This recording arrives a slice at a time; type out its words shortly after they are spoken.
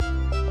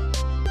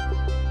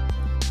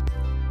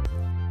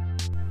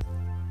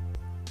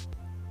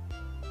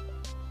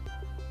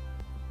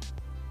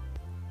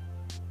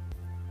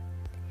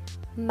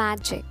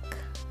Magic.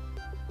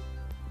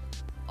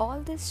 All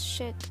this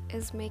shit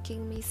is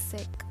making me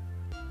sick.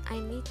 I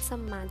need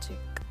some magic.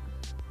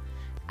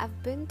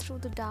 I've been through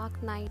the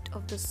dark night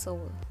of the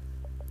soul.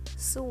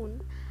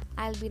 Soon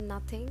I'll be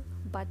nothing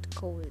but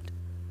cold.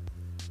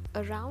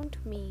 Around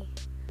me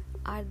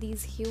are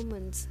these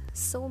humans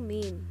so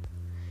mean.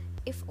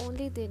 If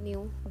only they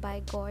knew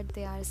by God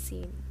they are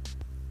seen.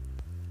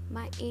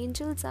 My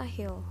angels are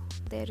here,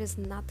 there is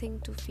nothing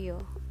to fear.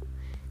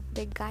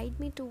 They guide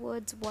me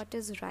towards what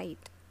is right,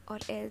 or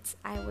else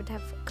I would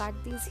have cut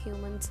these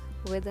humans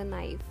with a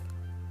knife.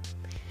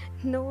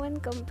 No one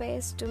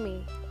compares to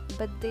me,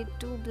 but they're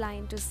too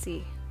blind to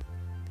see.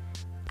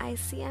 I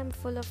see I'm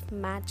full of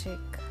magic,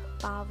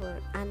 power,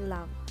 and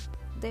love.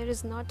 There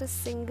is not a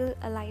single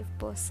alive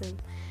person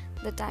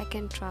that I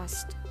can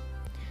trust.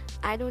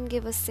 I don't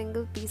give a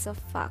single piece of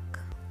fuck,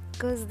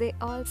 cause they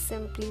all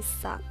simply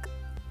suck.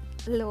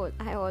 Lol,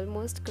 I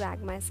almost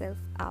cracked myself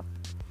up.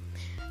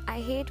 I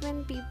hate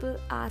when people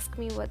ask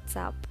me what's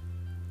up.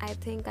 I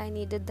think I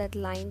needed that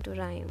line to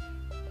rhyme.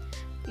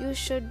 You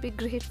should be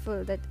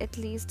grateful that at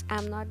least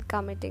I'm not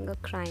committing a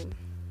crime.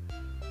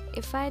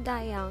 If I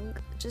die young,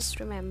 just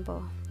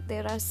remember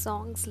there are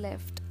songs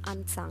left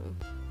unsung.